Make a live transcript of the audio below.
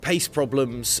Pace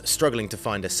problems, struggling to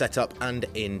find a setup, and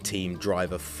in-team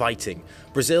driver fighting.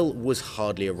 Brazil was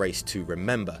hardly a race to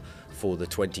remember for the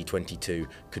 2022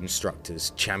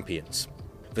 Constructors' Champions.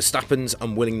 Verstappen's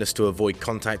unwillingness to avoid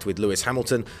contact with Lewis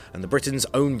Hamilton and the Britain's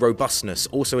own robustness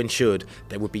also ensured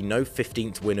there would be no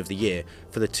 15th win of the year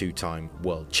for the two-time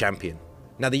world champion.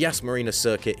 Now, the Yas Marina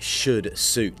circuit should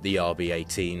suit the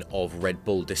RB18 of Red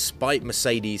Bull, despite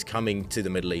Mercedes coming to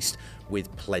the Middle East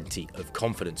with plenty of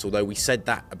confidence, although we said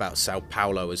that about Sao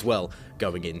Paulo as well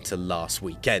going into last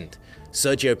weekend.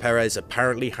 Sergio Perez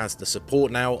apparently has the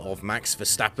support now of Max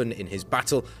Verstappen in his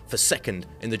battle for second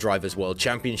in the Drivers' World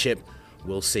Championship.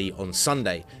 We'll see on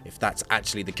Sunday if that's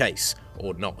actually the case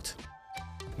or not.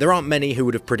 There aren't many who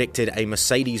would have predicted a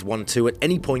Mercedes 1-2 at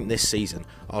any point this season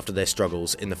after their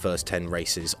struggles in the first 10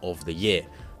 races of the year.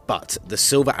 But the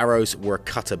Silver Arrows were a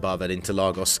cut above at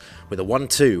Interlagos with a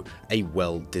 1-2, a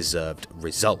well-deserved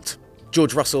result.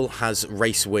 George Russell has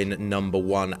race win number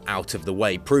 1 out of the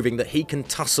way, proving that he can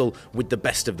tussle with the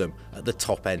best of them at the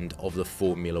top end of the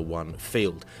Formula 1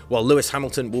 field, while Lewis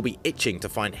Hamilton will be itching to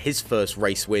find his first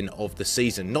race win of the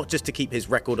season, not just to keep his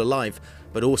record alive,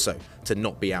 but also to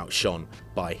not be outshone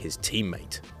by his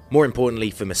teammate. More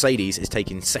importantly for Mercedes is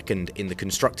taking second in the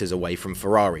Constructors away from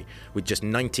Ferrari, with just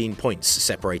 19 points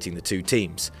separating the two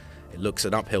teams. It looks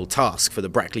an uphill task for the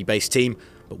Brackley-based team,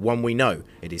 but one we know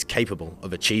it is capable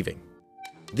of achieving.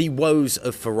 The woes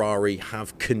of Ferrari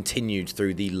have continued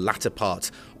through the latter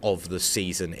part of the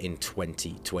season in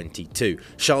 2022.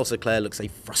 Charles Leclerc looks a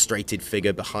frustrated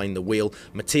figure behind the wheel.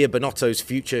 Mattia Binotto's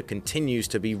future continues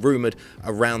to be rumoured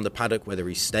around the paddock, whether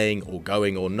he's staying or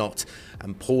going or not,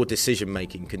 and poor decision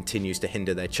making continues to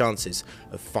hinder their chances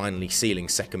of finally sealing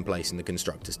second place in the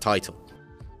Constructors' title.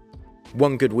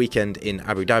 One good weekend in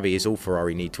Abu Dhabi is all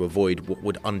Ferrari need to avoid what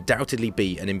would undoubtedly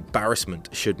be an embarrassment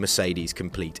should Mercedes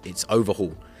complete its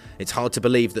overhaul. It's hard to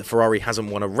believe that Ferrari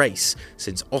hasn't won a race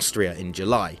since Austria in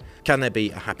July. Can there be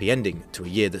a happy ending to a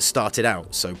year that started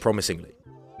out so promisingly?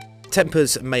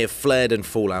 Tempers may have flared and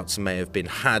fallouts may have been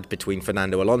had between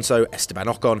Fernando Alonso, Esteban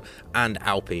Ocon and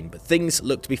Alpine, but things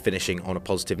look to be finishing on a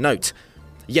positive note.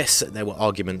 Yes, there were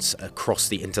arguments across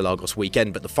the Interlagos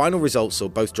weekend, but the final result saw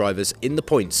both drivers in the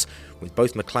points, with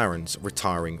both McLarens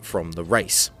retiring from the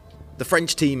race. The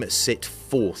French team sit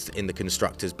 4th in the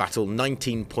Constructors' battle,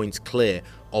 19 points clear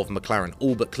of McLaren,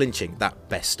 all but clinching that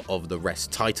best of the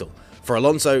rest title. For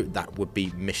Alonso, that would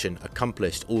be mission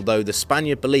accomplished, although the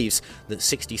Spaniard believes that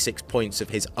 66 points of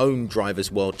his own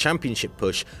Drivers' World Championship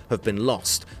push have been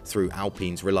lost through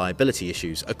Alpine's reliability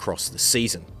issues across the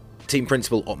season. Team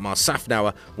principal Otmar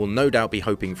Szafnauer will no doubt be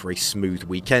hoping for a smooth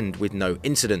weekend with no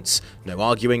incidents, no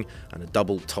arguing and a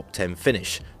double top 10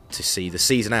 finish to see the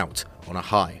season out on a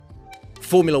high.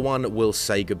 Formula 1 will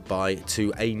say goodbye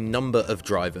to a number of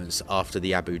drivers after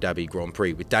the Abu Dhabi Grand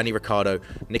Prix, with Danny Ricciardo,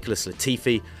 Nicholas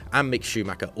Latifi and Mick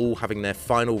Schumacher all having their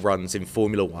final runs in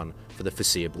Formula 1 for the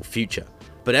foreseeable future.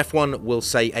 But F1 will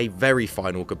say a very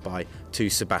final goodbye to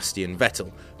Sebastian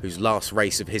Vettel, whose last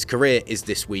race of his career is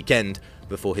this weekend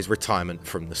before his retirement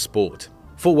from the sport.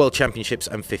 4 World Championships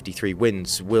and 53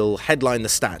 wins will headline the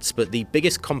stats, but the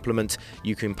biggest compliment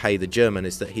you can pay the German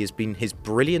is that he has been his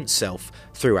brilliant self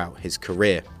throughout his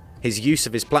career. His use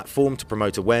of his platform to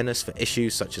promote awareness for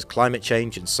issues such as climate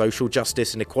change and social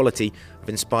justice and equality have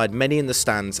inspired many in the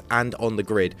stands and on the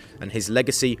grid, and his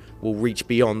legacy will reach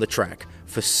beyond the track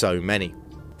for so many.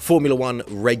 Formula 1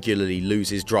 regularly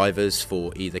loses drivers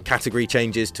for either category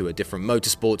changes to a different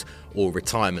motorsport or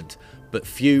retirement, but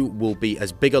few will be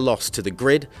as big a loss to the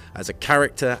grid as a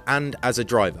character and as a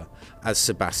driver as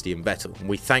Sebastian Vettel, and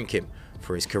we thank him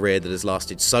for his career that has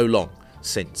lasted so long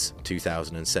since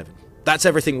 2007. That's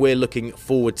everything we're looking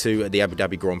forward to at the Abu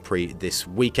Dhabi Grand Prix this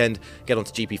weekend. Get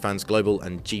onto GP Fans Global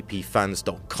and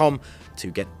gpfans.com to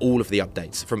get all of the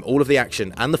updates from all of the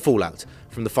action and the fallout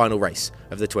from the final race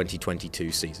of the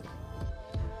 2022 season.